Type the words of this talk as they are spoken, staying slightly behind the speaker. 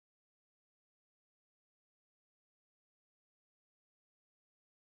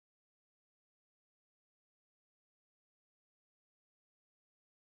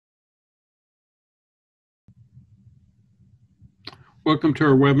Welcome to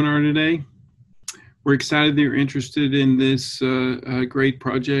our webinar today. We're excited that you're interested in this great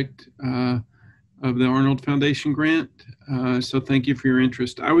project of the Arnold Foundation grant. So thank you for your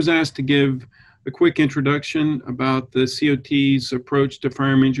interest. I was asked to give a quick introduction about the COT's approach to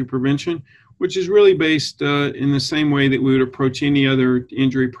firearm injury prevention, which is really based in the same way that we would approach any other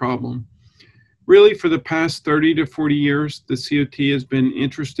injury problem. Really, for the past 30 to 40 years, the COT has been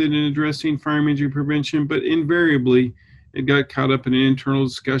interested in addressing firearm injury prevention, but invariably, it got caught up in an internal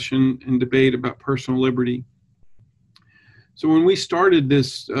discussion and debate about personal liberty. So when we started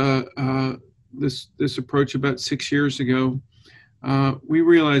this approach about 6 years ago, we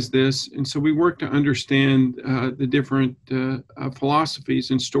realized this, and so we worked to understand the different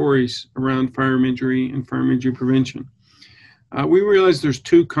philosophies and stories around firearm injury and firearm injury prevention. We realized there's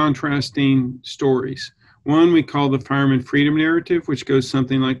two contrasting stories. One we call the firearm and freedom narrative, which goes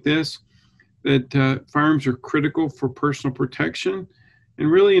something like this, that firearms are critical for personal protection and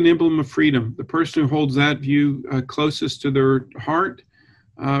really an emblem of freedom. The person who holds that view closest to their heart,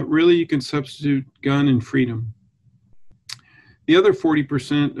 really you can substitute gun and freedom. The other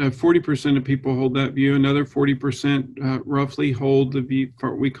 40% of people hold that view. Another 40% roughly hold the view,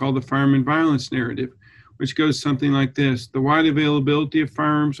 what we call the firearm and violence narrative, which goes something like this. The wide availability of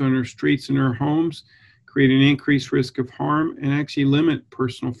firearms on our streets and our homes create an increased risk of harm and actually limit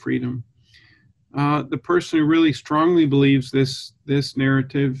personal freedom. The person who really strongly believes this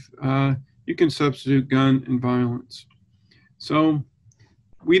narrative, you can substitute gun and violence. So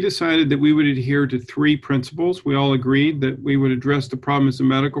we decided that we would adhere to three principles. We all agreed that we would address the problem as a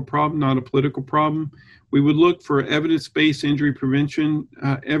medical problem, not a political problem. We would look for evidence-based injury prevention,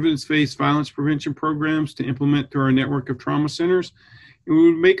 evidence-based violence prevention programs to implement through our network of trauma centers. And we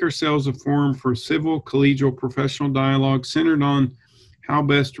would make ourselves a forum for civil, collegial, professional dialogue centered on how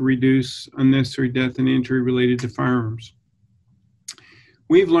best to reduce unnecessary death and injury related to firearms.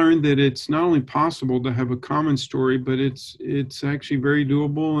 We've learned that it's not only possible to have a common story, but it's actually very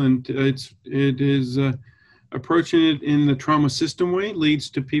doable, and it is approaching it in the trauma system way leads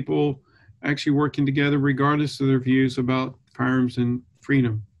to people actually working together regardless of their views about firearms and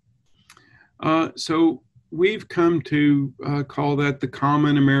freedom. So we've come to call that the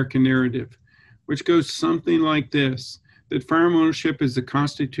common American narrative, which goes something like this, that firearm ownership is the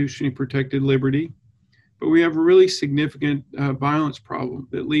constitutionally protected liberty, but we have a really significant violence problem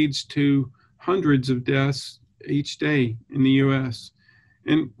that leads to hundreds of deaths each day in the US.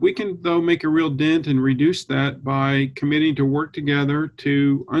 And we can, though, make a real dent and reduce that by committing to work together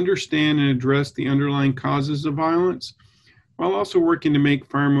to understand and address the underlying causes of violence, while also working to make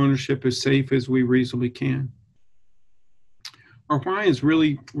firearm ownership as safe as we reasonably can. Our why is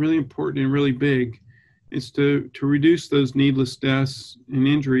really, really important and really big. It's to reduce those needless deaths and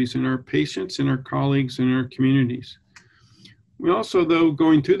injuries in our patients, in our colleagues, in our communities. We also, though,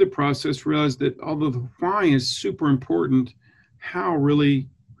 going through the process, realized that although the why is super important, how really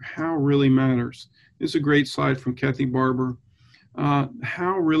matters. This is a great slide from Kathy Barber.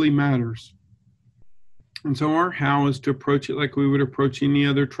 How really matters. And so our how is to approach it like we would approach any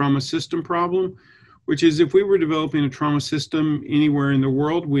other trauma system problem, which is if we were developing a trauma system anywhere in the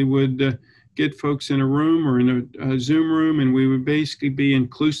world, we would get folks in a room or in a Zoom room, and we would basically be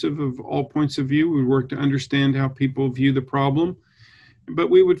inclusive of all points of view. We would work to understand how people view the problem, but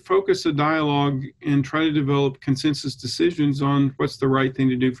we would focus a dialogue and try to develop consensus decisions on what's the right thing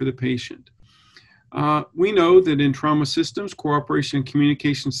to do for the patient. We know that in trauma systems, cooperation and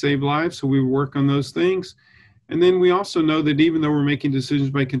communication save lives, so we work on those things. And then we also know that even though we're making decisions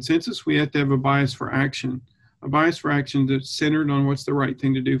by consensus, we have to have a bias for action that's centered on what's the right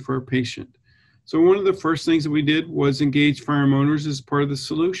thing to do for our patient. So one of the first things that we did was engage firearm owners as part of the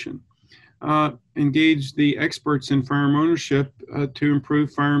solution. Engage the experts in firearm ownership to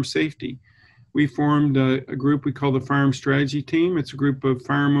improve firearm safety. We formed a group we call the Firearm Strategy Team. It's a group of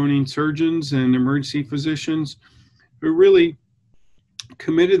firearm owning surgeons and emergency physicians who really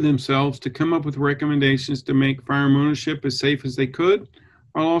committed themselves to come up with recommendations to make firearm ownership as safe as they could,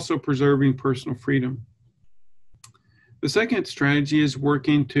 while also preserving personal freedom. The second strategy is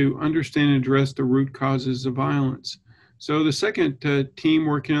working to understand and address the root causes of violence. So the second team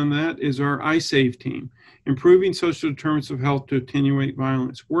working on that is our iSave team, improving social determinants of health to attenuate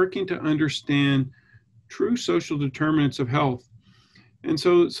violence, working to understand true social determinants of health. And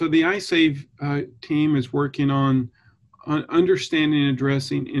so the iSave team is working on understanding and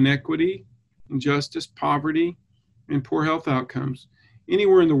addressing inequity, injustice, poverty, and poor health outcomes.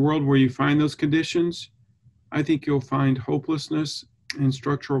 Anywhere in the world where you find those conditions, I think you'll find hopelessness and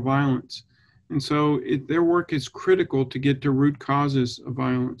structural violence. And so their work is critical to get to root causes of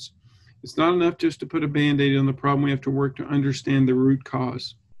violence. It's not enough just to put a Band-Aid on the problem. We have to work to understand the root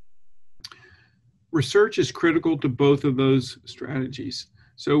cause. Research is critical to both of those strategies.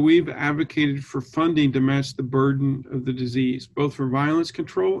 So we've advocated for funding to match the burden of the disease, both for violence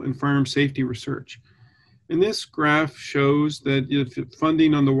control and firearm safety research. And this graph shows that if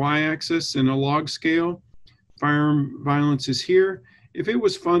funding on the y-axis in a log scale, firearm violence is here. If it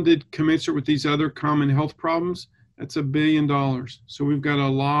was funded commensurate with these other common health problems, that's $1 billion. So we've got a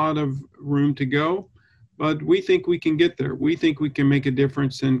lot of room to go, but we think we can get there. We think we can make a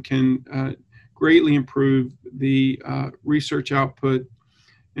difference and can greatly improve the research output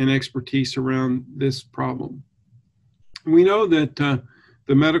and expertise around this problem. We know that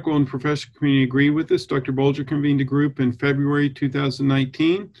the medical and professional community agree with this. Dr. Bolger convened a group in February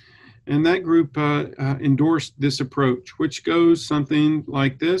 2019, and that group endorsed this approach, which goes something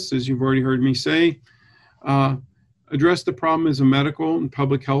like this, as you've already heard me say. Address the problem as a medical and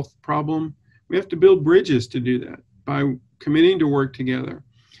public health problem. We have to build bridges to do that by committing to work together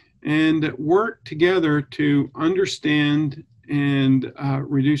and work together to understand and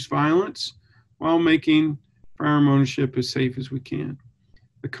reduce violence while making firearm ownership as safe as we can,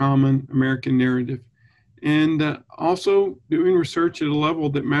 the common American narrative. And also doing research at a level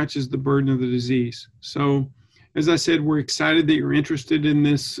that matches the burden of the disease. So, as I said, we're excited that you're interested in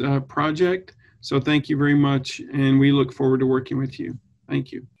this project. So thank you very much, and we look forward to working with you.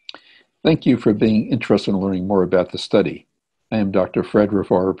 Thank you. Thank you for being interested in learning more about the study. I am Dr. Fred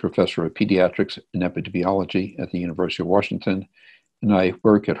Rivara, Professor of Pediatrics and Epidemiology at the University of Washington, and I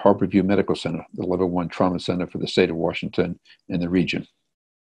work at Harborview Medical Center, the Level 1 Trauma Center for the state of Washington and the region.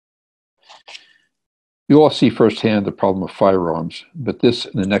 You all see firsthand the problem of firearms, but this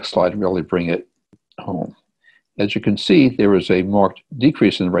and the next slide really bring it home. As you can see, there was a marked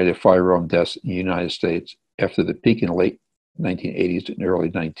decrease in the rate of firearm deaths in the United States after the peak in the late 1980s and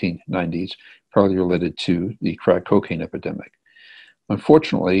early 1990s, probably related to the crack cocaine epidemic.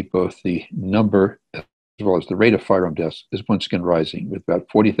 Unfortunately, both the number as well as the rate of firearm deaths is once again rising, with about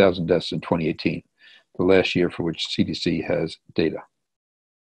 40,000 deaths in 2018, the last year for which CDC has data.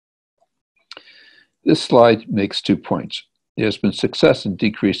 This slide makes 2 points. There has been success in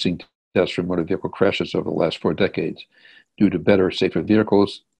decreasing deaths from motor vehicle crashes over the last 4 decades due to better, safer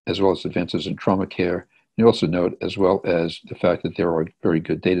vehicles, as well as advances in trauma care. You also note, as well as the fact that there are very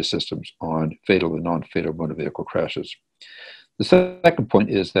good data systems on fatal and non-fatal motor vehicle crashes. The second point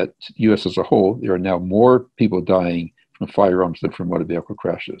is that the U.S. as a whole, there are now more people dying from firearms than from motor vehicle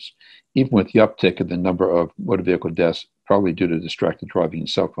crashes, even with the uptick in the number of motor vehicle deaths, probably due to distracted driving and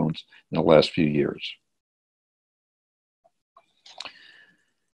cell phones in the last few years.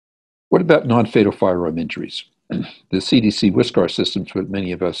 What about non-fatal firearm injuries? The CDC WISCAR systems, which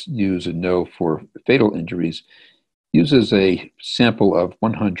many of us use and know for fatal injuries, uses a sample of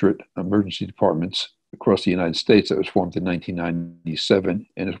 100 emergency departments across the United States that was formed in 1997,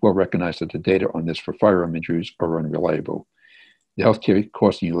 and is well recognized that the data on this for firearm injuries are unreliable. The Healthcare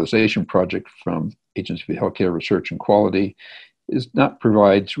Cost and Utilization Project from Agency for Healthcare Research and Quality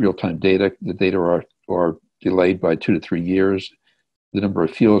provides real-time data. The data are delayed by 2 to 3 years. The number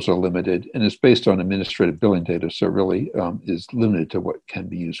of fields are limited, and it's based on administrative billing data, so it really is limited to what can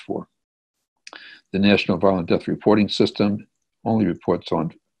be used for. The National Violent Death Reporting System only reports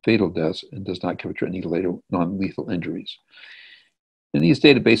on fatal deaths and does not capture any non-lethal injuries. And these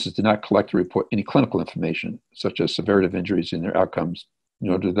databases do not collect or report any clinical information, such as severity of injuries and their outcomes,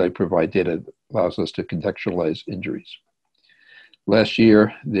 nor do they provide data that allows us to contextualize injuries. Last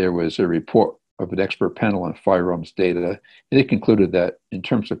year, there was a report of an expert panel on firearms data, and it concluded that in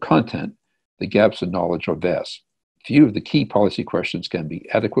terms of content, the gaps in knowledge are vast. Few of the key policy questions can be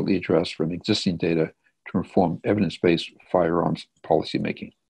adequately addressed from existing data to inform evidence-based firearms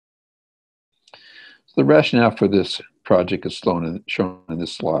policymaking. So the rationale for this project is shown in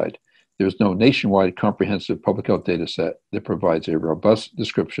this slide. There is no nationwide comprehensive public health data set that provides a robust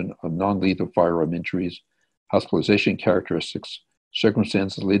description of non-lethal firearm injuries, hospitalization characteristics,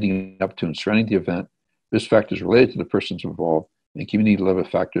 circumstances leading up to and surrounding the event, risk factors related to the persons involved, and community-level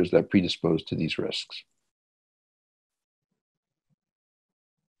factors that predispose to these risks.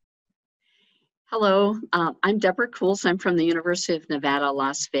 Hello, I'm Deborah Cools. I'm from the University of Nevada,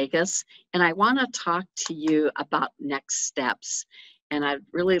 Las Vegas, and I want to talk to you about next steps. And I'd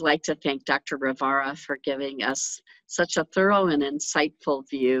really like to thank Dr. Rivara for giving us such a thorough and insightful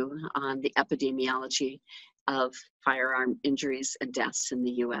view on the epidemiology of firearm injuries and deaths in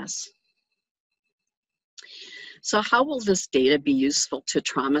the U.S. So how will this data be useful to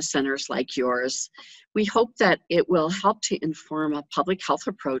trauma centers like yours? We hope that it will help to inform a public health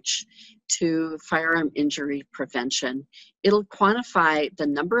approach to firearm injury prevention. It'll quantify the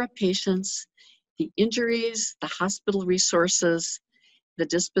number of patients, the injuries, the hospital resources, the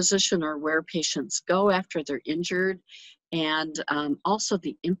disposition or where patients go after they're injured, and also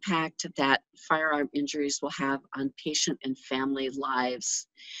the impact that firearm injuries will have on patient and family lives.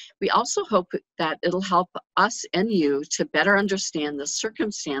 We also hope that it'll help us and you to better understand the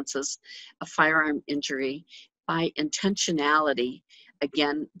circumstances of firearm injury by intentionality,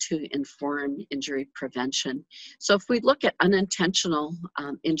 again, to inform injury prevention. So if we look at unintentional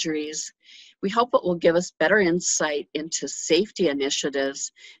injuries, we hope it will give us better insight into safety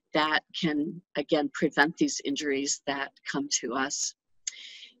initiatives that can, again, prevent these injuries that come to us.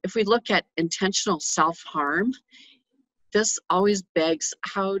 If we look at intentional self-harm, this always begs,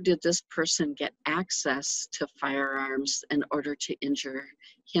 how did this person get access to firearms in order to injure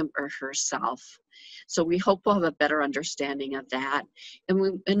him or herself? So we hope we'll have a better understanding of that. And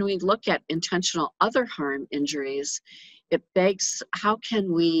when we look at intentional other harm injuries, it begs, how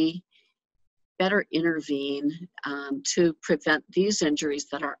can we better intervene to prevent these injuries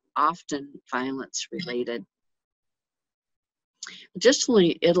that are often violence related?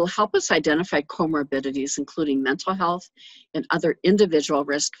 Additionally, it'll help us identify comorbidities, including mental health and other individual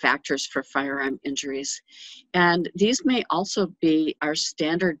risk factors for firearm injuries. And these may also be our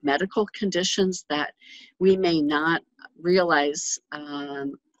standard medical conditions that we may not realize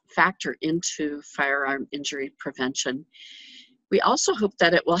factor into firearm injury prevention. We also hope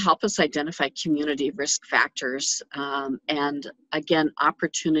that it will help us identify community risk factors and, again,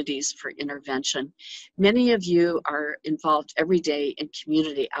 opportunities for intervention. Many of you are involved every day in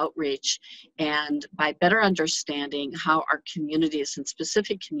community outreach, and by better understanding how our communities and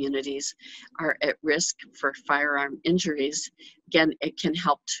specific communities are at risk for firearm injuries, again, it can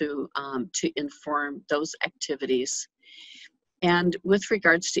help to inform those activities. And with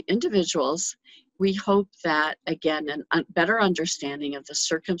regards to individuals, we hope that, again, a better understanding of the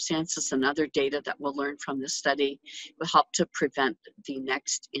circumstances and other data that we'll learn from this study will help to prevent the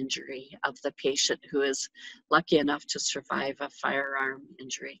next injury of the patient who is lucky enough to survive a firearm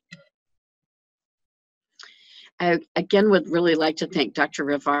injury. I, again, would really like to thank Dr.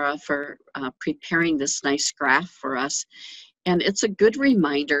 Rivera for preparing this nice graph for us. And it's a good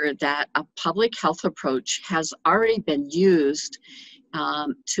reminder that a public health approach has already been used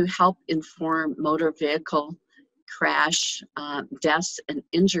to help inform motor vehicle crash deaths and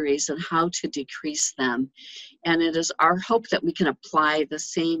injuries and how to decrease them. And it is our hope that we can apply the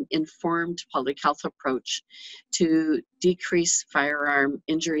same informed public health approach to decrease firearm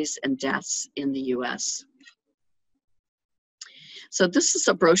injuries and deaths in the US. So this is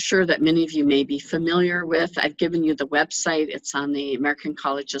a brochure that many of you may be familiar with. I've given you the website. It's on the American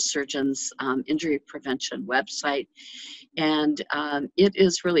College of Surgeons Injury Prevention website. And it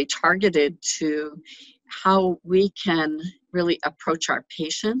is really targeted to how we can really approach our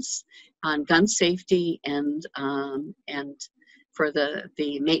patients on gun safety and for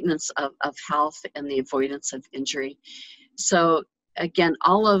the maintenance of health and the avoidance of injury. So again,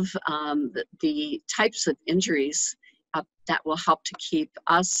 all of the types of injuries that will help to keep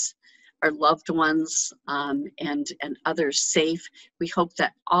us, our loved ones, and others safe. We hope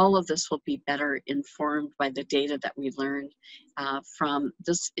that all of this will be better informed by the data that we learned from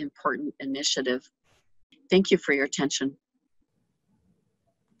this important initiative. Thank you for your attention.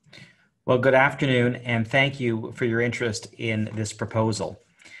 Well, good afternoon, and thank you for your interest in this proposal.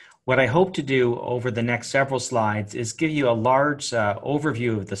 What I hope to do over the next several slides is give you a large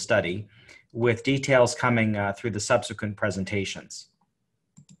overview of the study, with details coming through the subsequent presentations.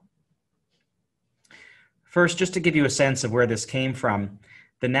 First, just to give you a sense of where this came from,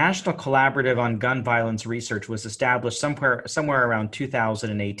 the National Collaborative on Gun Violence Research was established somewhere around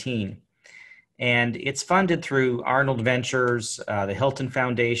 2018. And it's funded through Arnold Ventures, the Hilton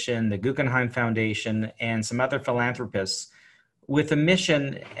Foundation, the Guggenheim Foundation, and some other philanthropists, with a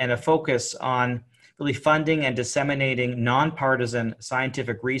mission and a focus on really funding and disseminating nonpartisan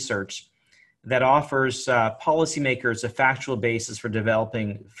scientific research that offers policymakers a factual basis for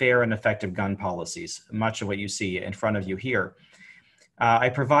developing fair and effective gun policies, much of what you see in front of you here. I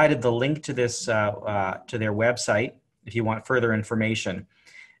provided the link to this, to their website, if you want further information.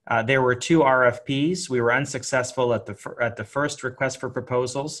 There were 2 RFPs. We were unsuccessful at the first request for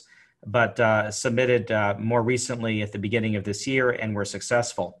proposals, but submitted more recently at the beginning of this year and were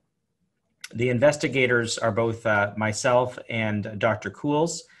successful. The investigators are both myself and Dr.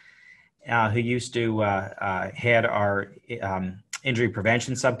 Cools, who used to head our injury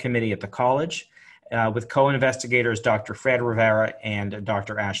prevention subcommittee at the college, with co-investigators Dr. Fred Rivera and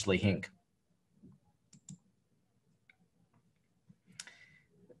Dr. Ashley Hink.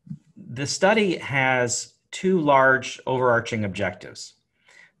 The study has two large overarching objectives.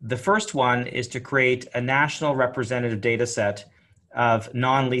 The first one is to create a national representative data set of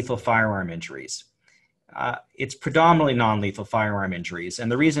non-lethal firearm injuries. It's predominantly non-lethal firearm injuries,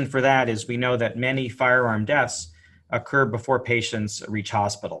 and the reason for that is we know that many firearm deaths occur before patients reach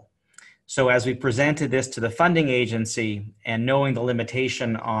hospital. So as we presented this to the funding agency and knowing the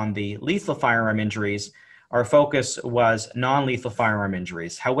limitation on the lethal firearm injuries, our focus was non-lethal firearm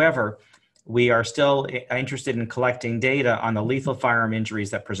injuries. However, we are still interested in collecting data on the lethal firearm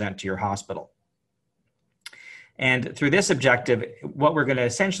injuries that present to your hospital. And through this objective, what we're going to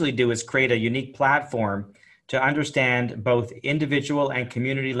essentially do is create a unique platform to understand both individual and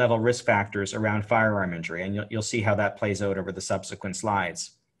community level risk factors around firearm injury. And you'll see how that plays out over the subsequent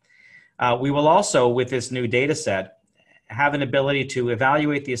slides. We will also, with this new data set, have an ability to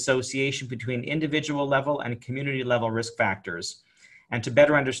evaluate the association between individual level and community level risk factors, and to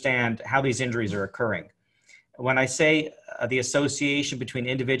better understand how these injuries are occurring. When I say the association between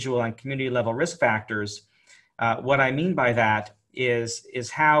individual and community level risk factors, what I mean by that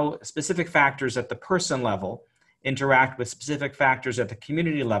is how specific factors at the person level interact with specific factors at the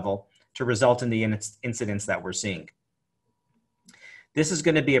community level to result in the incidents that we're seeing. This is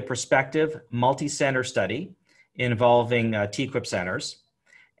going to be a prospective multi-center study involving TQIP centers.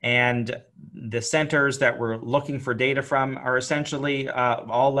 And the centers that we're looking for data from are essentially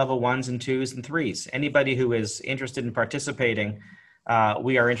all level 1s and 2s and 3s. Anybody who is interested in participating,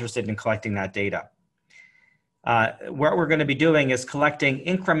 we are interested in collecting that data. What we're going to be doing is collecting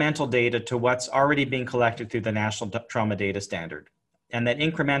incremental data to what's already being collected through the National Trauma Data Standard. And that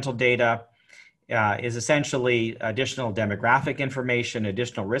incremental data is essentially additional demographic information,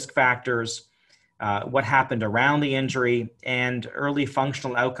 additional risk factors, what happened around the injury, and early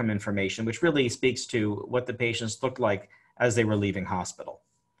functional outcome information, which really speaks to what the patients looked like as they were leaving hospital.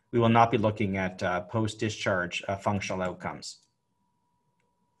 We will not be looking at post-discharge functional outcomes.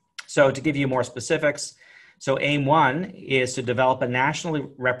 So to give you more specifics, so aim 1 is to develop a nationally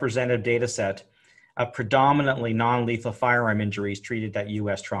representative data set of predominantly non-lethal firearm injuries treated at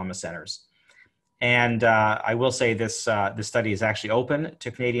U.S. trauma centers. And I will say this study is actually open to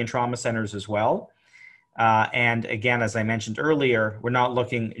Canadian trauma centers as well. And again, as I mentioned earlier, we're not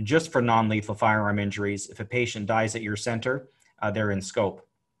looking just for non-lethal firearm injuries. If a patient dies at your center, they're in scope.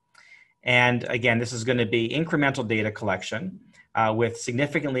 And again, this is going to be incremental data collection with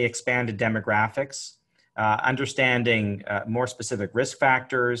significantly expanded demographics, understanding more specific risk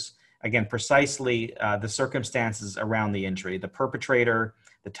factors, again, precisely the circumstances around the injury, the perpetrator,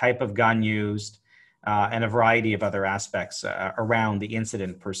 the type of gun used, and a variety of other aspects around the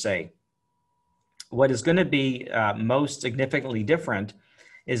incident per se. What is going to be most significantly different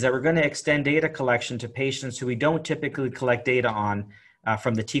is that we're going to extend data collection to patients who we don't typically collect data on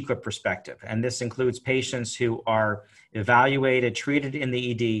from the TQIP perspective. And this includes patients who are evaluated, treated in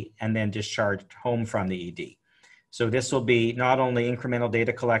the ED, and then discharged home from the ED. So this will be not only incremental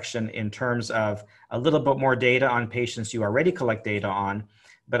data collection in terms of a little bit more data on patients you already collect data on,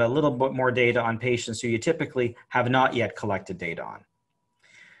 but a little bit more data on patients who you typically have not yet collected data on.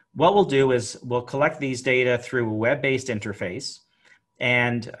 What we'll do is we'll collect these data through a web-based interface,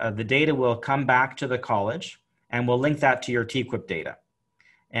 and the data will come back to the college, and we'll link that to your TQIP data.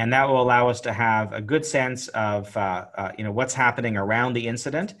 And that will allow us to have a good sense of what's happening around the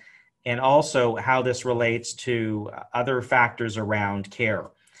incident, and also how this relates to other factors around care,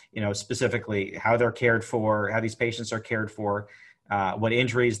 specifically how they're cared for, how these patients are cared for, what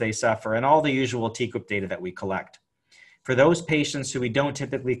injuries they suffer, and all the usual TQIP data that we collect. For those patients who we don't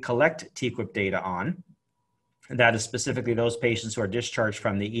typically collect TQIP data on, that is specifically those patients who are discharged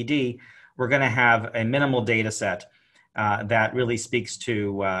from the ED, we're going to have a minimal data set that really speaks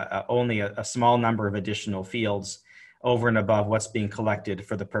to only a small number of additional fields over and above what's being collected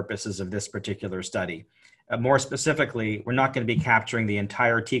for the purposes of this particular study. More specifically, we're not going to be capturing the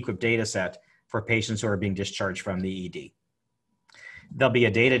entire TQIP data set for patients who are being discharged from the ED. There'll be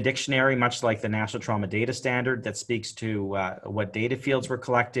a data dictionary, much like the National Trauma Data Standard, that speaks to what data fields we're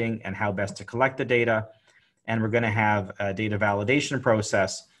collecting and how best to collect the data. And we're going to have a data validation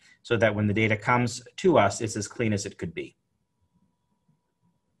process so that when the data comes to us, it's as clean as it could be.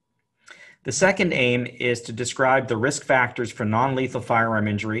 The second aim is to describe the risk factors for non-lethal firearm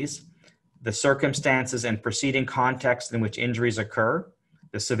injuries, the circumstances and preceding context in which injuries occur,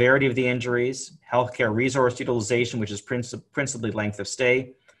 the severity of the injuries, healthcare resource utilization, which is principally length of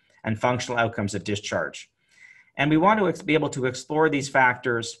stay, and functional outcomes at discharge. And we want to be able to explore these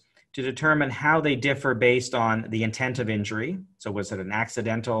factors to determine how they differ based on the intent of injury. So was it an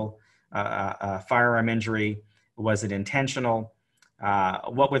accidental firearm injury? Was it intentional?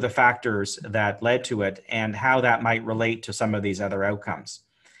 What were the factors that led to it, and how that might relate to some of these other outcomes?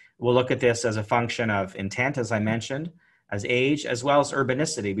 We'll look at this as a function of intent, as I mentioned, as age, as well as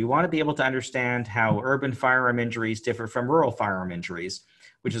urbanicity. We want to be able to understand how urban firearm injuries differ from rural firearm injuries,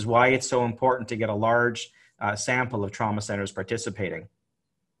 which is why it's so important to get a large sample of trauma centers participating.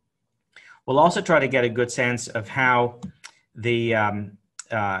 We'll also try to get a good sense of how the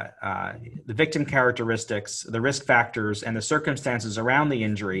victim characteristics, the risk factors, and the circumstances around the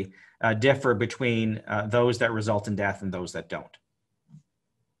injury differ between those that result in death and those that don't.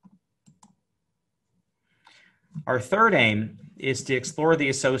 Our third aim is to explore the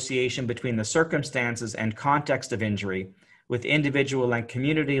association between the circumstances and context of injury with individual and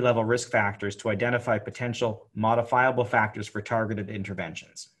community level risk factors to identify potential modifiable factors for targeted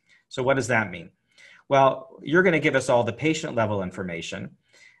interventions. So what does that mean? Well, you're going to give us all the patient level information.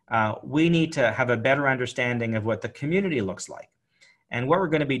 We need to have a better understanding of what the community looks like. And what we're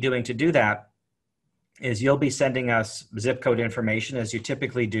going to be doing to do that is you'll be sending us zip code information, as you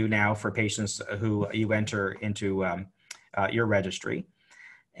typically do now for patients who you enter into your registry.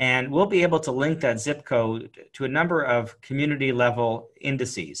 And we'll be able to link that zip code to a number of community level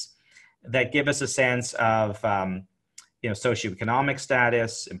indices that give us a sense of socioeconomic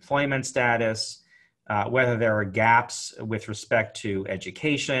status, employment status, whether there are gaps with respect to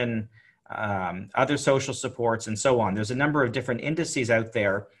education, other social supports, and so on. There's a number of different indices out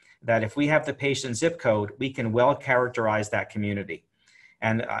there that if we have the patient zip code, we can well characterize that community.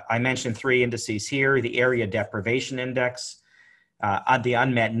 And I mentioned 3 indices here: the area deprivation index, the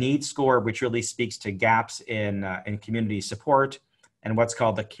unmet needs score, which really speaks to gaps in community support, and what's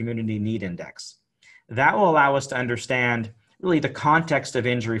called the community need index. That will allow us to understand really the context of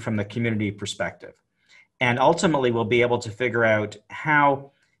injury from the community perspective. And ultimately, we'll be able to figure out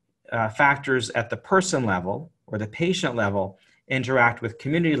how factors at the person level or the patient level interact with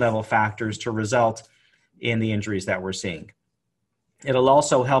community level factors to result in the injuries that we're seeing. It'll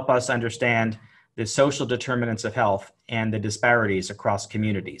also help us understand the social determinants of health and the disparities across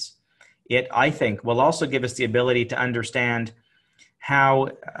communities. It, I think, will also give us the ability to understand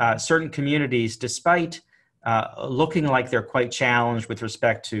how certain communities, despite looking like they're quite challenged with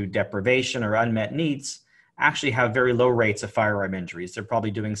respect to deprivation or unmet needs, actually have very low rates of firearm injuries. They're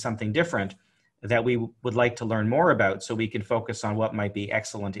probably doing something different that we would like to learn more about so we can focus on what might be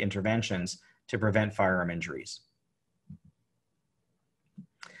excellent interventions to prevent firearm injuries.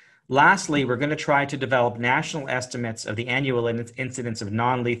 Lastly, we're going to try to develop national estimates of the annual incidence of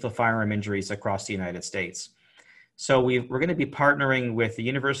non-lethal firearm injuries across the United States. So we're going to be partnering with the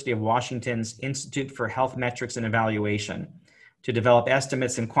University of Washington's Institute for Health Metrics and Evaluation to develop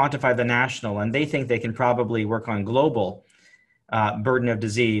estimates and quantify the national, and they think they can probably work on global burden of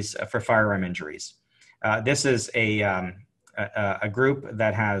disease for firearm injuries. This is a group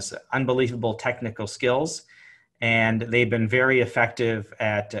that has unbelievable technical skills, and they've been very effective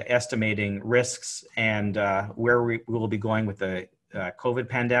at estimating risks and where we will be going with the COVID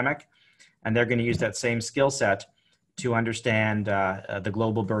pandemic. And they're going to use that same skill set to understand the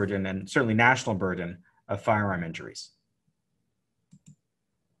global burden and certainly national burden of firearm injuries.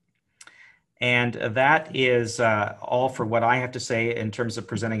 And that is all for what I have to say in terms of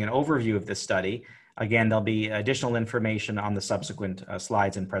presenting an overview of this study. Again, there'll be additional information on the subsequent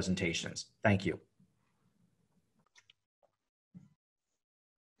slides and presentations. Thank you.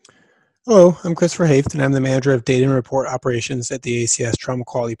 Hello, I'm Christopher Haft, and I'm the Manager of Data and Report Operations at the ACS Trauma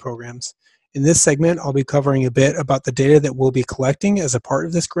Quality Programs. In this segment, I'll be covering a bit about the data that we'll be collecting as a part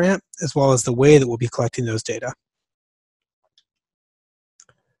of this grant, as well as the way that we'll be collecting those data.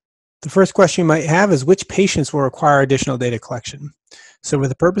 The first question you might have is which patients will require additional data collection. So for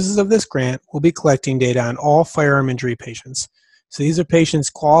the purposes of this grant, we'll be collecting data on all firearm injury patients. So these are patients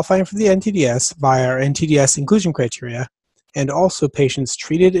qualifying for the NTDS via our NTDS inclusion criteria, and also patients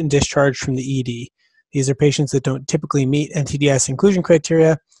treated and discharged from the ED. These are patients that don't typically meet NTDS inclusion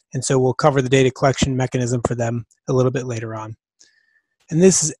criteria, and so we'll cover the data collection mechanism for them a little bit later on. And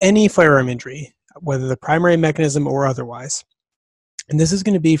this is any firearm injury, whether the primary mechanism or otherwise. And this is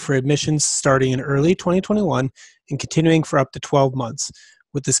going to be for admissions starting in early 2021 and continuing for up to 12 months,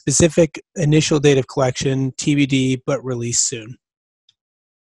 with the specific initial date of collection TBD, but released soon.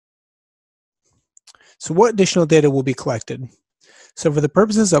 So what additional data will be collected? So for the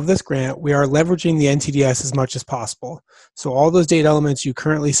purposes of this grant, we are leveraging the NTDS as much as possible. So all those data elements you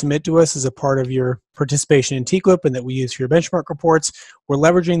currently submit to us as a part of your participation in TQIP and that we use for your benchmark reports, we're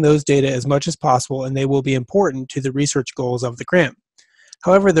leveraging those data as much as possible, and they will be important to the research goals of the grant.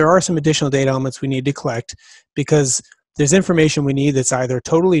 However, there are some additional data elements we need to collect because there's information we need that's either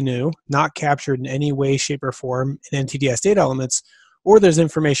totally new, not captured in any way, shape, or form in NTDS data elements, or there's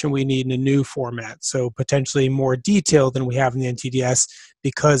information we need in a new format, so potentially more detailed than we have in the NTDS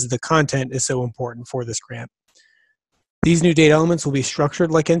because the content is so important for this grant. These new data elements will be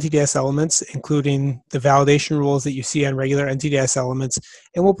structured like NTDS elements, including the validation rules that you see on regular NTDS elements,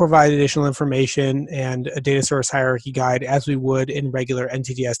 and will provide additional information and a data source hierarchy guide as we would in regular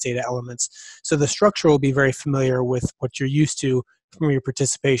NTDS data elements. So the structure will be very familiar with what you're used to from your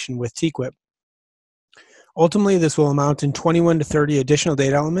participation with TQIP. Ultimately, this will amount in 21 to 30 additional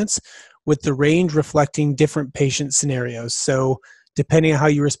data elements, with the range reflecting different patient scenarios. So depending on how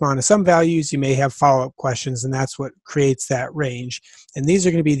you respond to some values, you may have follow-up questions, and that's what creates that range. And these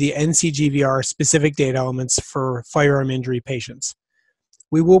are going to be the NCGVR specific data elements for firearm injury patients.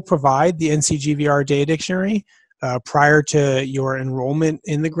 We will provide the NCGVR data dictionary prior to your enrollment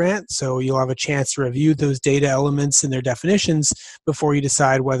in the grant, so you'll have a chance to review those data elements and their definitions before you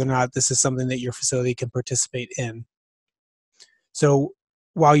decide whether or not this is something that your facility can participate in. So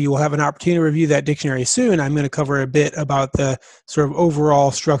while you will have an opportunity to review that dictionary soon, I'm going to cover a bit about the sort of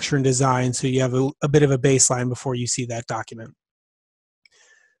overall structure and design so you have a bit of a baseline before you see that document.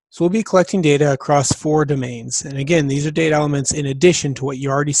 So we'll be collecting data across 4 domains. And again, these are data elements in addition to what you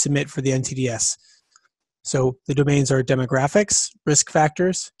already submit for the NTDS. So the domains are demographics, risk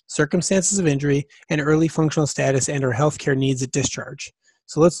factors, circumstances of injury, and early functional status and/or healthcare needs at discharge.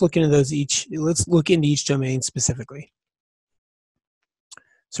 So let's look into those let's look into each domain specifically.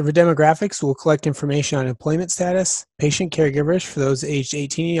 So for demographics, we'll collect information on employment status, patient caregivers for those aged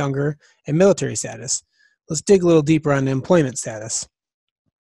 18 and younger, and military status. Let's dig a little deeper on employment status.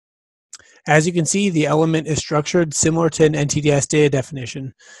 As you can see, the element is structured similar to an NTDS data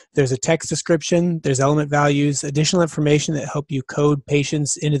definition. There's a text description, there's element values, additional information that help you code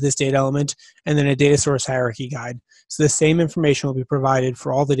patients into this data element, and then a data source hierarchy guide. So the same information will be provided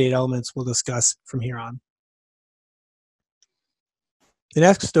for all the data elements we'll discuss from here on. The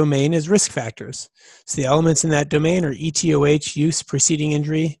next domain is risk factors. So the elements in that domain are ETOH, use preceding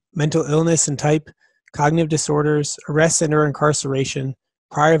injury, mental illness and type, cognitive disorders, arrests and/or incarceration,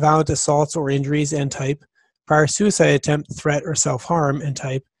 prior violent assaults or injuries and type, prior suicide attempt, threat, or self-harm and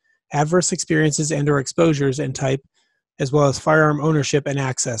type, adverse experiences and/or exposures and type, as well as firearm ownership and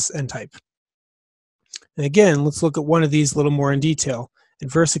access and type. And again, let's look at one of these a little more in detail,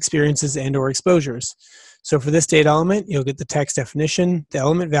 adverse experiences and/or exposures. So for this data element, you'll get the text definition, the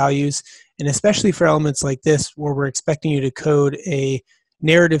element values, and especially for elements like this where we're expecting you to code a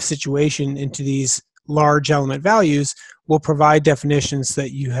narrative situation into these large element values, we'll provide definitions so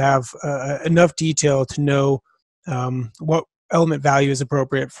that you have enough detail to know what element value is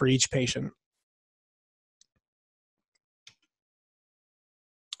appropriate for each patient.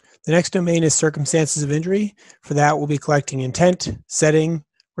 The next domain is circumstances of injury. For that, we'll be collecting intent, setting,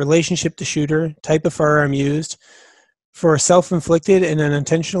 relationship to shooter, type of firearm used. For self-inflicted and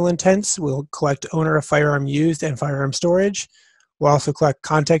unintentional intents, we'll collect owner of firearm used and firearm storage. We'll also collect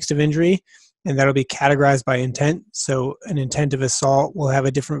context of injury, and that'll be categorized by intent. So an intent of assault will have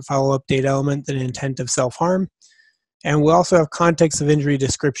a different follow-up data element than an intent of self-harm. And we'll also have context of injury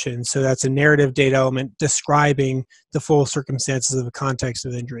description. So that's a narrative data element describing the full circumstances of the context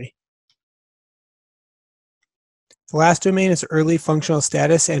of injury. The last domain is early functional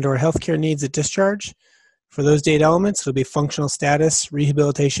status and/or healthcare needs at discharge. For those data elements, it'll be functional status,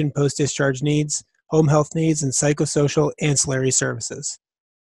 rehabilitation, post-discharge needs, home health needs, and psychosocial ancillary services.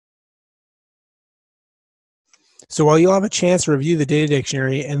 So while you'll have a chance to review the data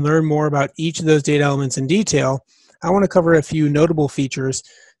dictionary and learn more about each of those data elements in detail, I want to cover a few notable features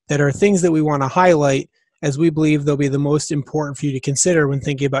that are things that we want to highlight as we believe they'll be the most important for you to consider when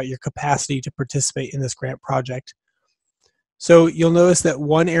thinking about your capacity to participate in this grant project. So you'll notice that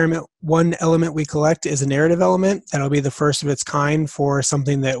one element we collect is a narrative element. That'll be the first of its kind for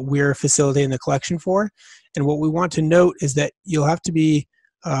something that we're facilitating the collection for. And what we want to note is that you'll have to be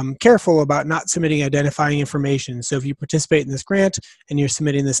careful about not submitting identifying information. So if you participate in this grant and you're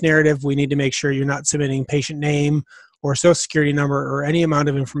submitting this narrative, we need to make sure you're not submitting patient name or social security number or any amount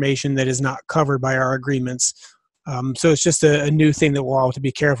of information that is not covered by our agreements. So it's just a new thing that we'll all have to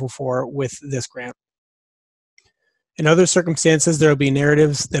be careful for with this grant. In other circumstances, there will be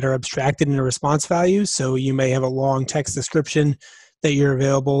narratives that are abstracted into response values. So you may have a long text description that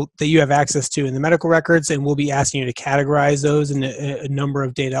you have access to in the medical records, and we'll be asking you to categorize those in a number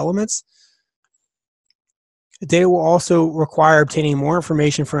of data elements. The data will also require obtaining more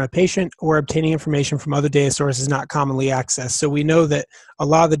information from a patient or obtaining information from other data sources not commonly accessed. So we know that a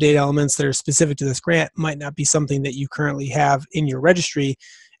lot of the data elements that are specific to this grant might not be something that you currently have in your registry,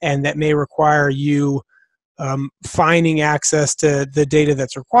 and that may require you finding access to the data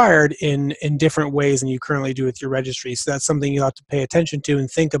that's required in different ways than you currently do with your registry. So that's something you'll have to pay attention to and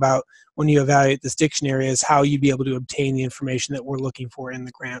think about when you evaluate this dictionary, is how you'd be able to obtain the information that we're looking for in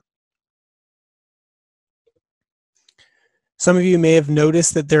the grant. Some of you may have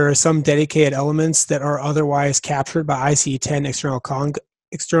noticed that there are some dedicated elements that are otherwise captured by ICD-10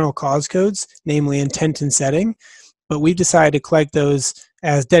 external cause codes, namely intent and setting, but we've decided to collect those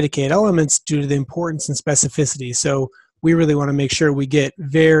as dedicated elements due to the importance and specificity. So we really want to make sure we get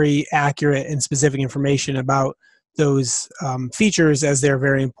very accurate and specific information about those features, as they're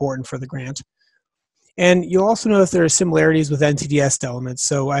very important for the grant. And you'll also notice there are similarities with NTDS elements.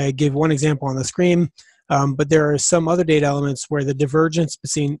 So I give one example on the screen, but there are some other data elements where the divergence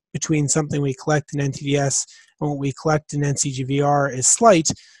between something we collect in NTDS and what we collect in NCGVR is slight,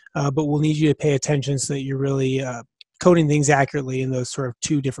 but we'll need you to pay attention so that you're really coding things accurately in those sort of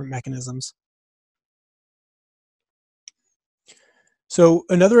two different mechanisms. So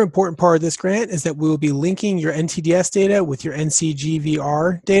another important part of this grant is that we will be linking your NTDS data with your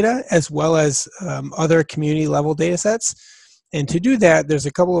NCGVR data, as well as other community level data sets. And to do that, there's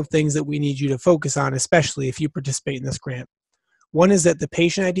a couple of things that we need you to focus on, especially if you participate in this grant. One is that the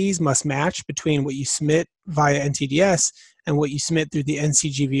patient IDs must match between what you submit via NTDS and what you submit through the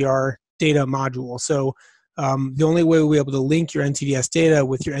NCGVR data module. So the only way we'll be able to link your NTDS data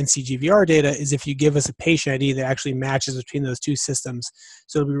with your NCGVR data is if you give us a patient ID that actually matches between those two systems.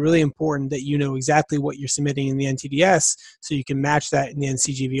 So it'll be really important that you know exactly what you're submitting in the NTDS so you can match that in the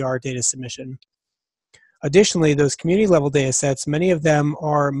NCGVR data submission. Additionally, those community level data sets, many of them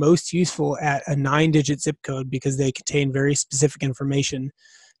are most useful at a 9-digit zip code because they contain very specific information.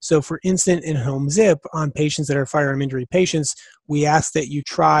 So for instance, in home zip, on patients that are firearm injury patients, we ask that you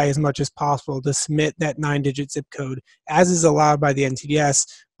try as much as possible to submit that 9-digit zip code, as is allowed by the NTDS,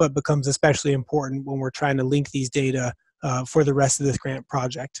 but becomes especially important when we're trying to link these data for the rest of this grant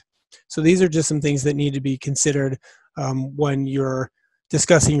project. So these are just some things that need to be considered when you're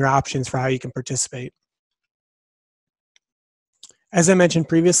discussing your options for how you can participate. As I mentioned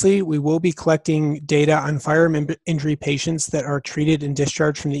previously, we will be collecting data on firearm injury patients that are treated and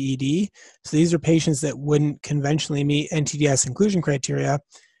discharged from the ED. So these are patients that wouldn't conventionally meet NTDS inclusion criteria,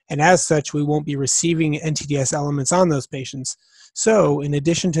 and as such, we won't be receiving NTDS elements on those patients. So in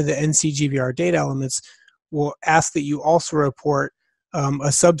addition to the NCGVR data elements, we'll ask that you also report a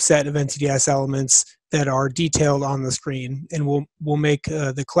subset of NTDS elements that are detailed on the screen, and we'll make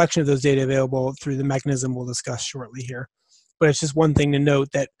the collection of those data available through the mechanism we'll discuss shortly here. But it's just one thing to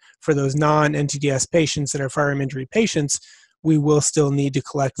note that for those non-NTDS patients that are firearm injury patients, we will still need to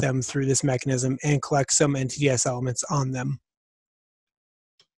collect them through this mechanism and collect some NTDS elements on them.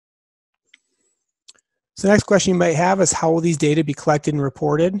 So the next question you might have is, how will these data be collected and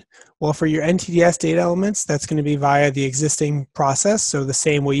reported? Well, for your NTDS data elements, that's going to be via the existing process. So the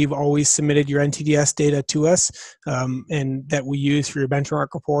same way you've always submitted your NTDS data to us, and that we use for your benchmark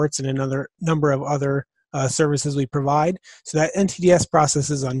reports and another number of other services we provide. So that NTDS process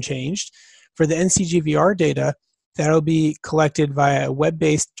is unchanged. For the NCGVR data, that'll be collected via a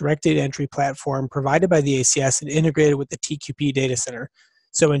web-based direct data entry platform provided by the ACS and integrated with the TQP data center.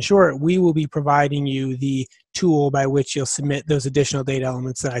 So in short, we will be providing you the tool by which you'll submit those additional data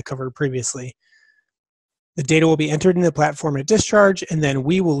elements that I covered previously. The data will be entered in the platform at discharge, and then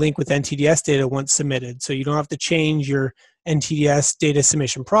we will link with NTDS data once submitted. So you don't have to change your NTDS data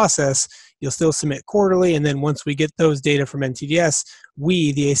submission process. You'll still submit quarterly, and then once we get those data from NTDS,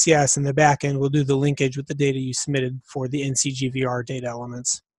 we, the ACS, in the back end will do the linkage with the data you submitted for the NCGVR data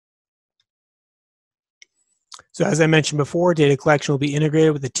elements. So as I mentioned before, data collection will be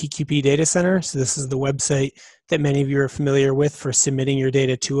integrated with the TQP data center. So this is the website that many of you are familiar with for submitting your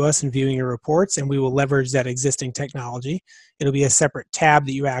data to us and viewing your reports, and we will leverage that existing technology. It'll be a separate tab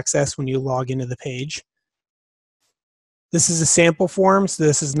that you access when you log into the page. This is a sample form, so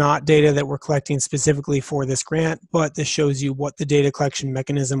this is not data that we're collecting specifically for this grant, but this shows you what the data collection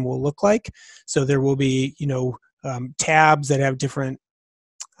mechanism will look like. So there will be, tabs that have different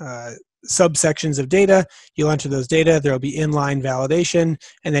subsections of data. You'll enter those data, there'll be inline validation,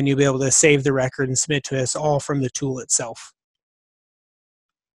 and then you'll be able to save the record and submit to us all from the tool itself.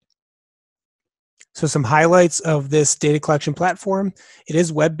 So some highlights of this data collection platform: it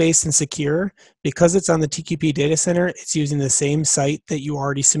is web-based and secure. Because it's on the TQP data center, it's using the same site that you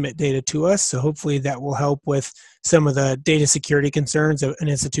already submit data to us. So hopefully that will help with some of the data security concerns that an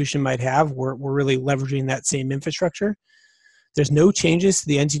institution might have. We're really leveraging that same infrastructure. There's no changes to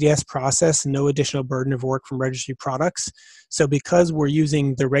the NCDS process and no additional burden of work from registry products. So because we're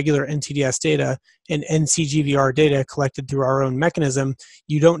using the regular NCDS data and NCGVR data collected through our own mechanism,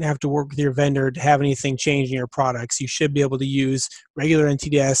 you don't have to work with your vendor to have anything change in your products. You should be able to use regular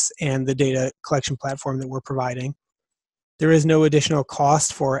NCDS and the data collection platform that we're providing. There is no additional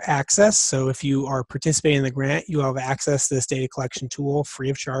cost for access. So if you are participating in the grant, you have access to this data collection tool free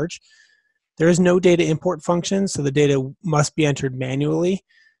of charge. There is no data import function, so the data must be entered manually.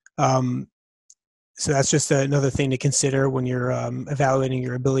 So that's just another thing to consider when you're evaluating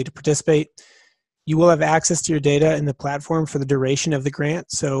your ability to participate. You will have access to your data in the platform for the duration of the grant.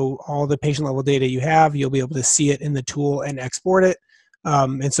 So all the patient level data you have, you'll be able to see it in the tool and export it.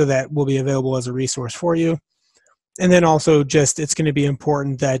 And so that will be available as a resource for you. And then also just, it's going to be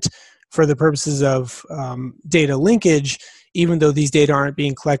important that for the purposes of data linkage, even though these data aren't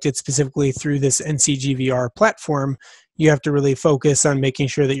being collected specifically through this NCGVR platform, you have to really focus on making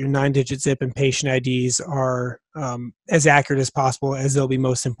sure that your 9-digit zip and patient IDs are as accurate as possible, as they'll be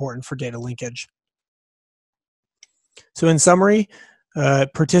most important for data linkage. So in summary,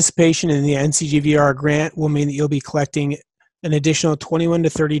 participation in the NCGVR grant will mean that you'll be collecting an additional 21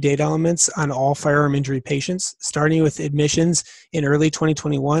 to 30 data elements on all firearm injury patients, starting with admissions in early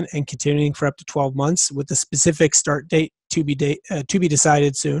 2021 and continuing for up to 12 months, with the specific start date to be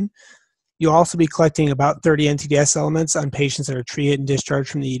decided soon. You'll also be collecting about 30 NTDS elements on patients that are treated and discharged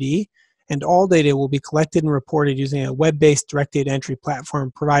from the ED, and all data will be collected and reported using a web-based direct data entry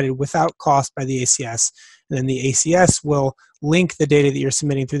platform provided without cost by the ACS. And then the ACS will link the data that you're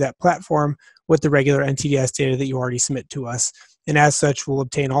submitting through that platform with the regular NTDS data that you already submit to us. And as such, we'll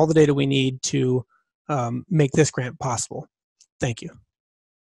obtain all the data we need to make this grant possible. Thank you.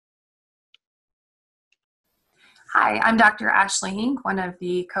 Hi, I'm Dr. Ashley Hink, one of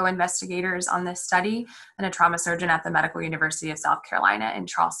the co-investigators on this study and a trauma surgeon at the Medical University of South Carolina in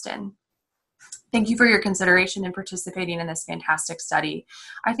Charleston. Thank you for your consideration in participating in this fantastic study.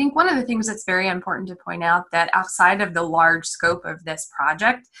 I think one of the things that's very important to point out that outside of the large scope of this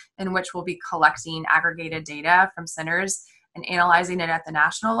project, in which we'll be collecting aggregated data from centers and analyzing it at the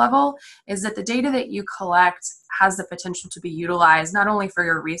national level, is that the data that you collect has the potential to be utilized not only for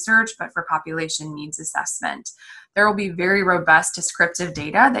your research, but for population needs assessment. There will be very robust descriptive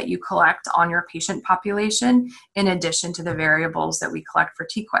data that you collect on your patient population, in addition to the variables that we collect for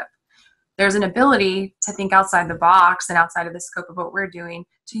TQIP. There's an ability to think outside the box and outside of the scope of what we're doing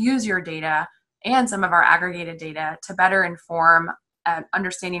to use your data and some of our aggregated data to better inform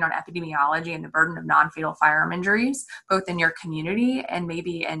understanding on epidemiology and the burden of non-fatal firearm injuries, both in your community and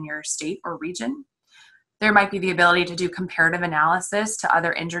maybe in your state or region. There might be the ability to do comparative analysis to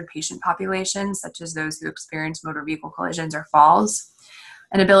other injured patient populations, such as those who experience motor vehicle collisions or falls,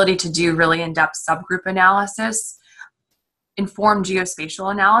 an ability to do really in-depth subgroup analysis, inform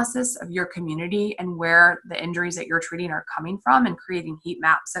geospatial analysis of your community and where the injuries that you're treating are coming from, and creating heat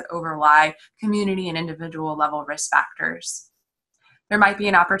maps that overlie community and individual level risk factors. There might be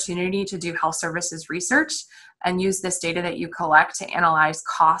an opportunity to do health services research and use this data that you collect to analyze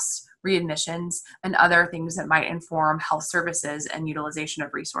costs, readmissions, and other things that might inform health services and utilization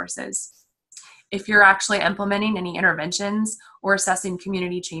of resources. If you're actually implementing any interventions or assessing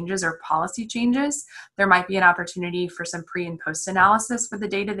community changes or policy changes, there might be an opportunity for some pre and post analysis with the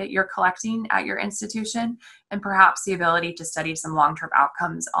data that you're collecting at your institution, and perhaps the ability to study some long-term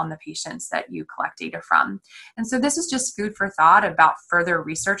outcomes on the patients that you collect data from. And so this is just food for thought about further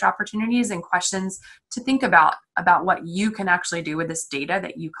research opportunities and questions to think about what you can actually do with this data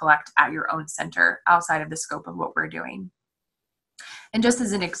that you collect at your own center outside of the scope of what we're doing. And just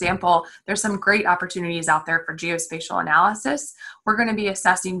as an example, there's some great opportunities out there for geospatial analysis. We're going to be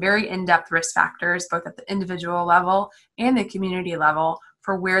assessing very in-depth risk factors, both at the individual level and the community level,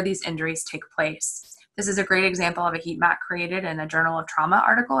 for where these injuries take place. This is a great example of a heat map created in a Journal of Trauma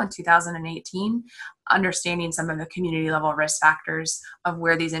article in 2018, understanding some of the community level risk factors of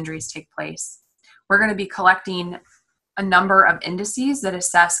where these injuries take place. We're going to be collecting a number of indices that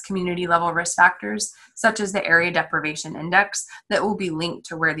assess community level risk factors, such as the area deprivation index, that will be linked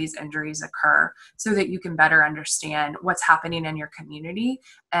to where these injuries occur, so that you can better understand what's happening in your community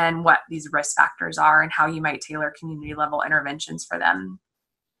and what these risk factors are and how you might tailor community level interventions for them.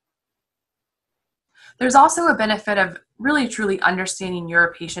 There's also a benefit of really truly understanding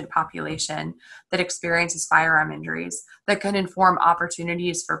your patient population that experiences firearm injuries that can inform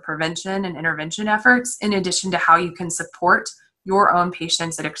opportunities for prevention and intervention efforts, in addition to how you can support your own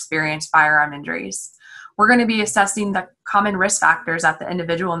patients that experience firearm injuries. We're going to be assessing the common risk factors at the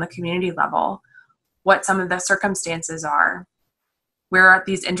individual and the community level, what some of the circumstances are, where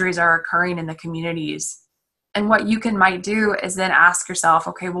these injuries are occurring in the communities. And what you might do is then ask yourself,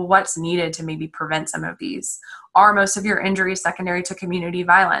 okay, well, what's needed to maybe prevent some of these? Are most of your injuries secondary to community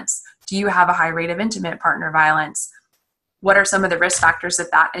violence? Do you have a high rate of intimate partner violence? What are some of the risk factors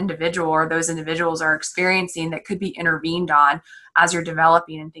that that individual or those individuals are experiencing that could be intervened on as you're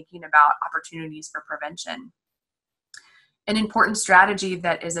developing and thinking about opportunities for prevention? An important strategy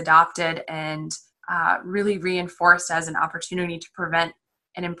that is adopted and really reinforced as an opportunity to prevent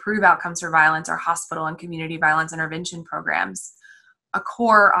and improve outcomes for violence are hospital and community violence intervention programs. A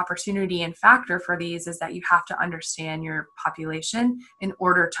core opportunity and factor for these is that you have to understand your population in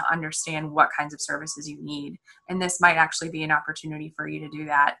order to understand what kinds of services you need. And this might actually be an opportunity for you to do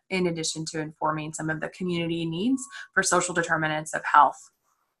that, in addition to informing some of the community needs for social determinants of health.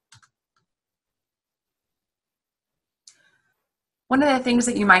 One of the things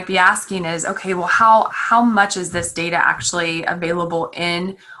that you might be asking is, okay, well, how much is this data actually available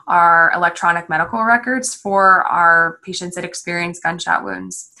in our electronic medical records for our patients that experience gunshot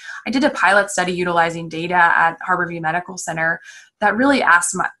wounds? I did a pilot study utilizing data at Harborview Medical Center that really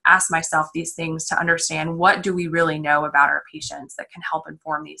asked myself these things to understand, what do we really know about our patients that can help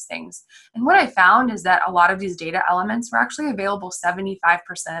inform these things? And what I found is that a lot of these data elements were actually available 75%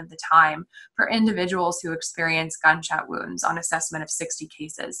 of the time for individuals who experience gunshot wounds on assessment of 60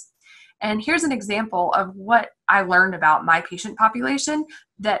 cases. And here's an example of what I learned about my patient population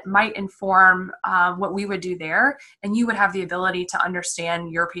that might inform what we would do there. And you would have the ability to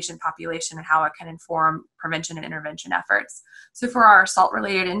understand your patient population and how it can inform prevention and intervention efforts. So for our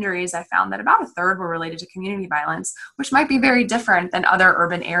assault-related injuries, I found that about a third were related to community violence, which might be very different than other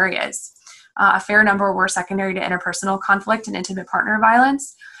urban areas. A fair number were secondary to interpersonal conflict and intimate partner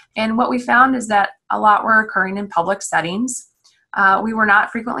violence. And what we found is that a lot were occurring in public settings. We were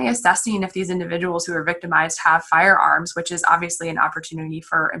not frequently assessing if these individuals who are victimized have firearms, which is obviously an opportunity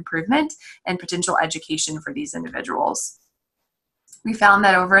for improvement and potential education for these individuals. We found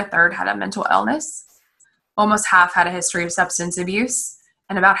that over a third had a mental illness, almost half had a history of substance abuse,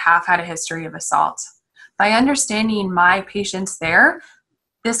 and about half had a history of assault. By understanding my patients there,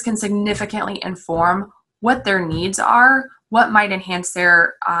 this can significantly inform what their needs are, what might enhance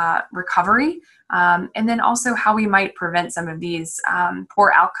their recovery, and then also how we might prevent some of these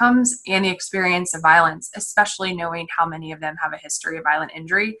poor outcomes and the experience of violence, especially knowing how many of them have a history of violent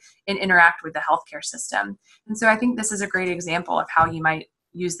injury and interact with the healthcare system. And so I think this is a great example of how you might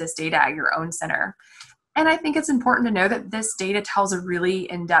use this data at your own center. And I think it's important to know that this data tells a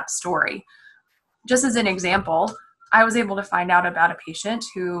really in-depth story. Just as an example, I was able to find out about a patient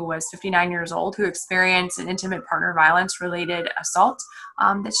who was 59 years old who experienced an intimate partner violence related assault,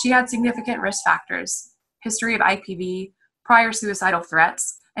 that she had significant risk factors, history of IPV, prior suicidal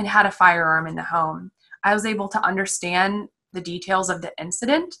threats, and had a firearm in the home. I was able to understand the details of the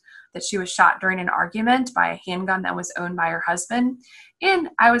incident, that she was shot during an argument by a handgun that was owned by her husband. And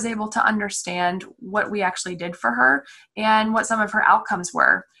I was able to understand what we actually did for her and what some of her outcomes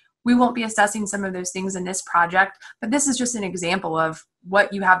were. We won't be assessing some of those things in this project, but this is just an example of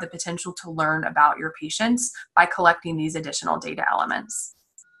what you have the potential to learn about your patients by collecting these additional data elements.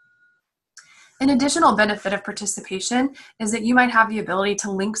 An additional benefit of participation is that you might have the ability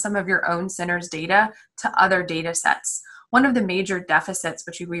to link some of your own center's data to other data sets. One of the major deficits,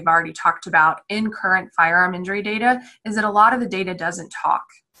 which we've already talked about in current firearm injury data, is that a lot of the data doesn't talk.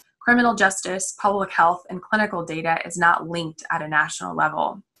 Criminal justice, public health, and clinical data is not linked at a national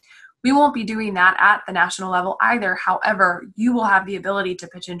level. We won't be doing that at the national level either. However, you will have the ability to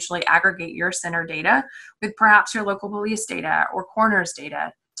potentially aggregate your center data with perhaps your local police data or coroner's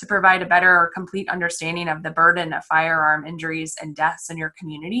data to provide a better or complete understanding of the burden of firearm injuries and deaths in your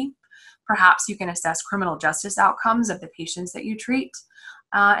community. Perhaps you can assess criminal justice outcomes of the patients that you treat,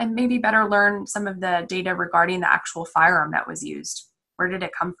 and maybe better learn some of the data regarding the actual firearm that was used. Where did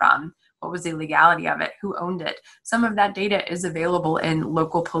it come from? What was the legality of it? Who owned it? Some of that data is available in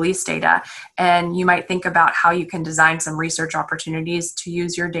local police data, and you might think about how you can design some research opportunities to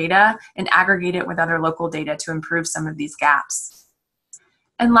use your data and aggregate it with other local data to improve some of these gaps.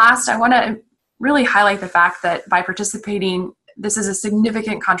 And last, I want to really highlight the fact that by participating, this is a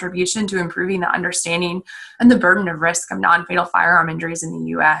significant contribution to improving the understanding and the burden of risk of non-fatal firearm injuries in the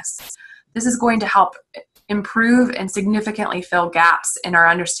U.S. This is going to help improve and significantly fill gaps in our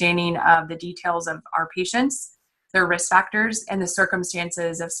understanding of the details of our patients their risk factors, and the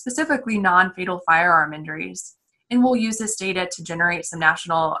circumstances of specifically non-fatal firearm injuries. And we'll use this data to generate some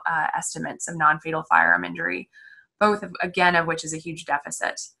national estimates of non-fatal firearm injury, both of which is a huge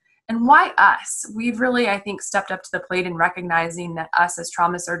deficit. And why us? We've really, I think, stepped up to the plate in recognizing that us as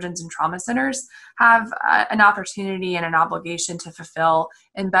trauma surgeons and trauma centers have an opportunity and an obligation to fulfill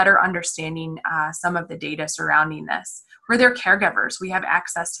in better understanding some of the data surrounding this. We're their caregivers. We have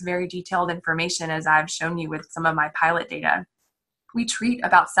access to very detailed information, as I've shown you with some of my pilot data. We treat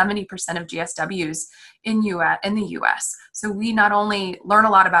about 70% of GSWs in the US. So we not only learn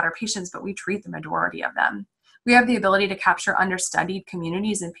a lot about our patients, but we treat the majority of them. We have the ability to capture understudied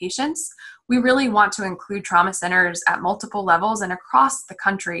communities and patients. We really want to include trauma centers at multiple levels and across the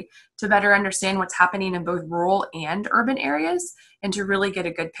country to better understand what's happening in both rural and urban areas and to really get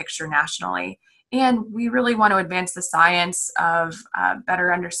a good picture nationally. And we really want to advance the science of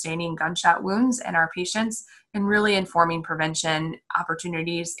better understanding gunshot wounds in our patients and really informing prevention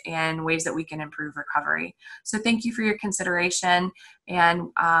opportunities and ways that we can improve recovery. So thank you for your consideration. And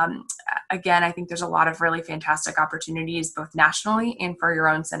again, I think there's a lot of really fantastic opportunities both nationally and for your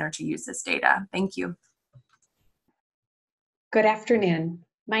own center to use this data. Thank you. Good afternoon.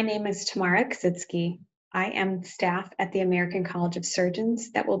 My name is Tamara Ksitsky. I am staff at the American College of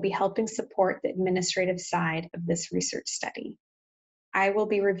Surgeons that will be helping support the administrative side of this research study. I will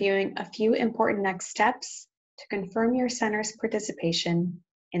be reviewing a few important next steps to confirm your center's participation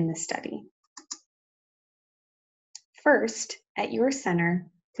in the study. First, at your center,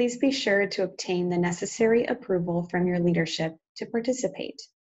 please be sure to obtain the necessary approval from your leadership to participate.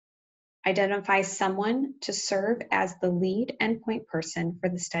 Identify someone to serve as the lead endpoint person for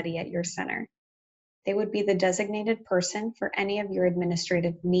the study at your center. They would be the designated person for any of your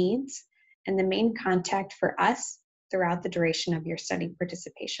administrative needs and the main contact for us throughout the duration of your study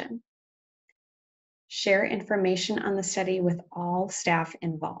participation. Share information on the study with all staff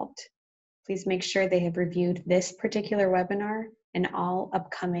involved. Please make sure they have reviewed this particular webinar and all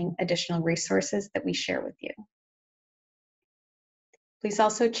upcoming additional resources that we share with you. Please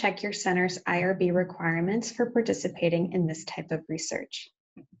also check your center's IRB requirements for participating in this type of research.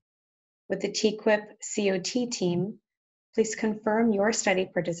 With the TQIP COT team, please confirm your study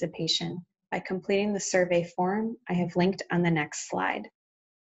participation by completing the survey form I have linked on the next slide.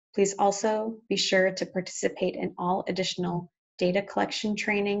 Please also be sure to participate in all additional data collection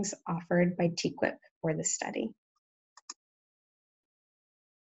trainings offered by TQIP for the study.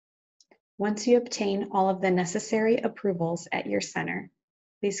 Once you obtain all of the necessary approvals at your center,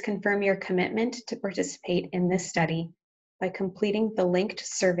 please confirm your commitment to participate in this study by completing the linked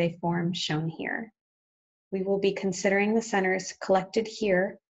survey form shown here. We will be considering the centers collected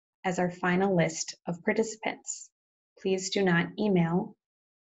here as our final list of participants. Please do not email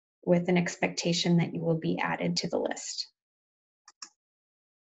with an expectation that you will be added to the list.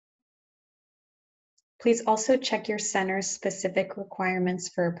 Please also check your center's specific requirements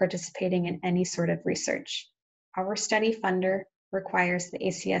for participating in any sort of research. Our study funder requires the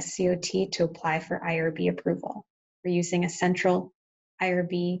ACS COT to apply for IRB approval. We're using a central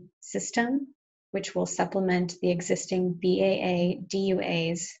IRB system, which will supplement the existing BAA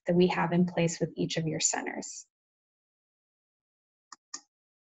DUAs that we have in place with each of your centers.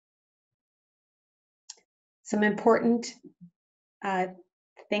 Some important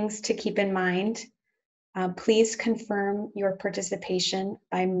things to keep in mind. Please confirm your participation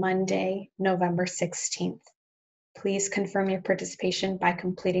by Monday, November 16th. Please confirm your participation by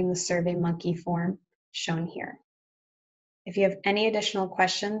completing the SurveyMonkey form shown here. If you have any additional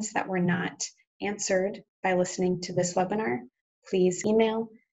questions that were not answered by listening to this webinar, please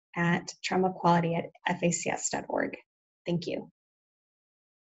email at traumaquality@facs.org. Thank you.